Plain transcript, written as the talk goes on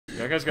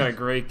That guy's got a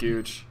great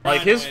gooch.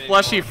 Like, his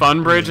fleshy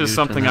fun bridge is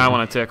something I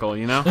want to tickle,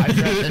 you know? I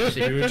tried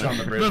to gooch on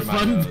the bridge of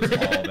my nose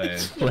all day.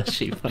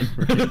 Fleshy fun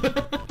bridge. Okay,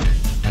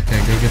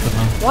 go get the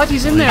phone. What?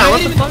 He's in there.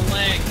 What the fuck?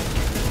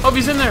 Oh,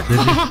 he's in there.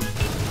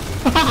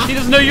 He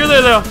doesn't know you're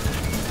there, though.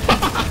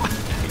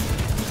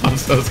 I'm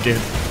so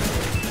scared.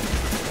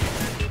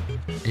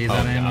 He's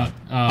on ammo.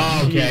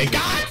 Oh, okay.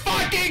 God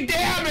fucking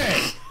damn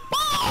it!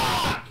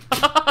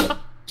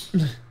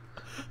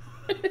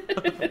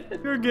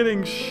 You're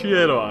getting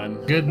shit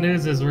on. Good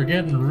news is we're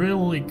getting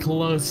really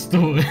close to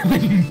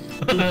winning.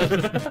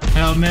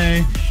 Help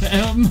me.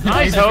 Help me.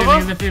 Nice, He's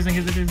Hova. defusing.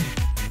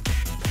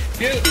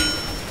 Dude,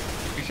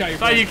 you shot your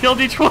Thought you killed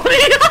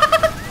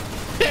D20.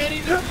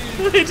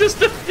 He just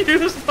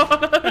defused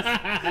on us,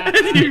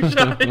 and you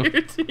shot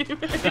your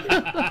teammate.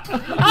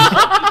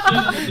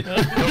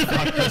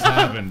 What just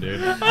happened,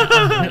 dude?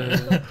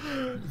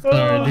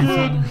 Sorry,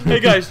 Hey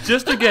guys,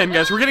 just again,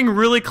 guys, we're getting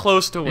really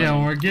close to winning.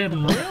 yeah, we're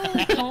getting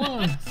really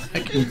close. I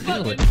can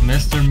feel it.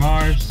 Mr.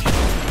 Mars.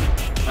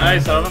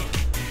 Nice, Hova.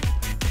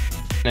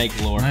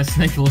 Snake lore. Nice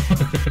snake lord.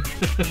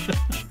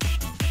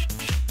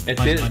 It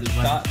did. It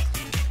stopped.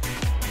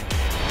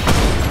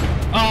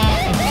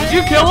 Did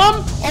you kill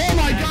him? Oh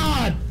my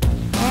god!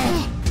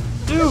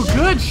 Dude,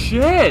 good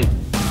shit.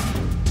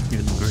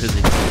 You're the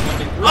grizzly.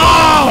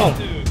 Oh!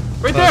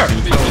 Right there.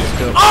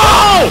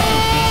 Oh!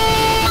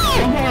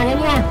 One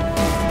more.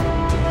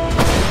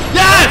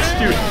 Yes,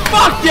 dude.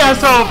 Fuck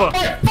yes, Hova.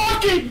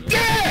 Fucking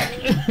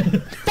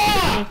dick!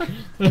 Fuck!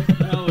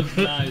 That was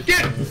nice.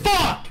 Get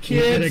fucked, We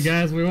did it, kids!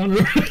 guys. We won.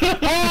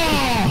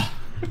 Oh!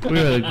 We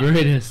are the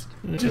greatest.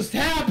 Just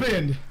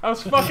happened! That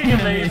was fucking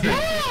amazing.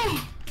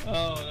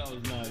 Oh, that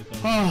was nice.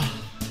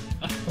 Oh.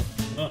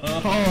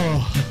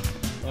 Oh.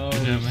 Oh,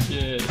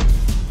 shit.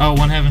 Oh,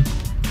 one heaven.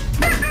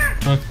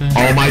 Fuck that.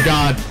 Oh my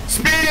god!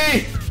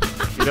 Speedy!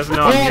 He doesn't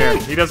know I'm here.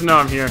 He doesn't know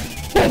I'm here.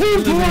 Oh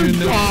my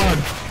god!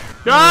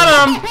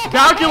 Got him.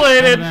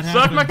 Calculated. How did that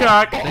Suck my happen?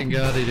 cock. Thank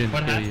God he didn't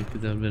What kill happened? you,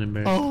 because I've been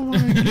embarrassed. Oh my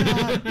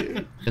god,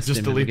 dude.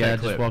 Just delete that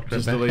clip. Just, walked right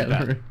Just back delete at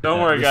that. her. Don't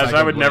Yeah, worry, the guys. I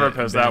second would never bullet,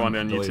 post that then one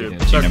on delete YouTube.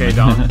 it. It's okay,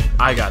 Dom.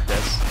 I got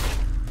this.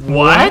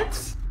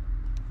 What?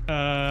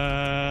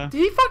 Did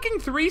he fucking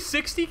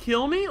 360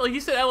 kill me? Like, he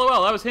said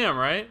LOL. That was him,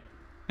 right?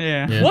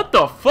 Yeah. What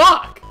the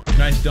fuck?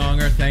 Nice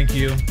donger, thank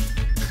you.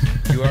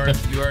 You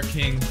are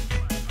king.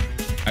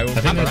 I will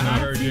think be there's a not-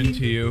 virgin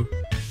to you.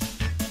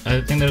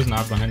 I think there's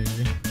not behind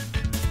you.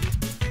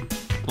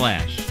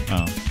 Flash.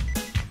 Oh.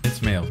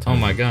 It's male. Oh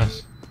my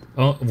gosh.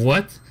 Oh,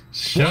 what?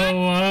 Show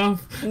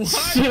off.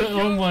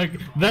 Oh my.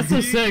 That's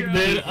so sick,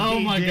 dude. Oh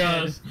my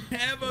gosh.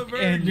 Have a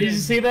Did you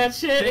see that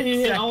shit?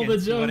 He hit all the What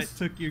it jokes.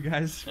 took you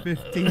guys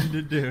 15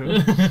 to do.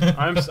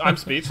 I'm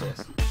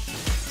speechless.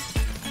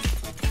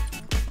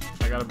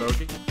 I got a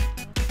bogey.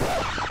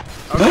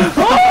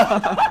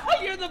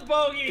 You're the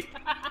bogey.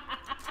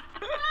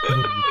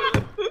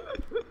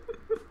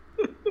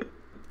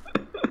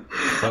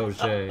 Oh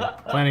shit.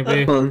 Planning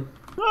B. Fun.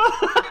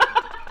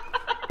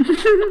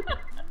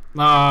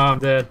 No, I'm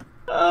dead.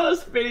 Oh,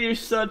 Speedy, you're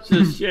such a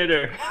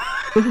shitter.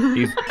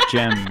 He's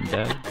gemmed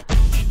out.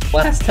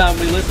 Last time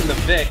we listened to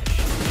Vic,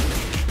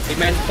 he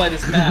managed to play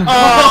this map.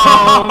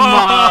 Oh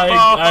my!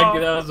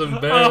 That was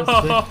embarrassing.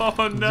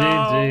 Oh no.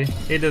 GG.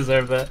 He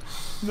deserved that.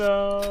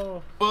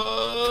 No.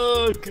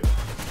 Fuck.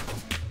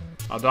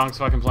 Oh, Donk's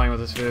fucking playing with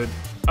his food.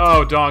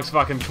 Oh, Donk's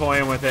fucking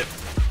toying with it.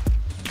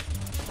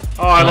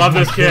 Oh, I love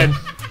this kid.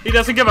 He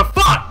doesn't give a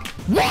fuck.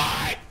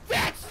 What?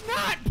 That's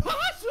not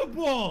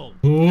possible!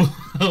 What?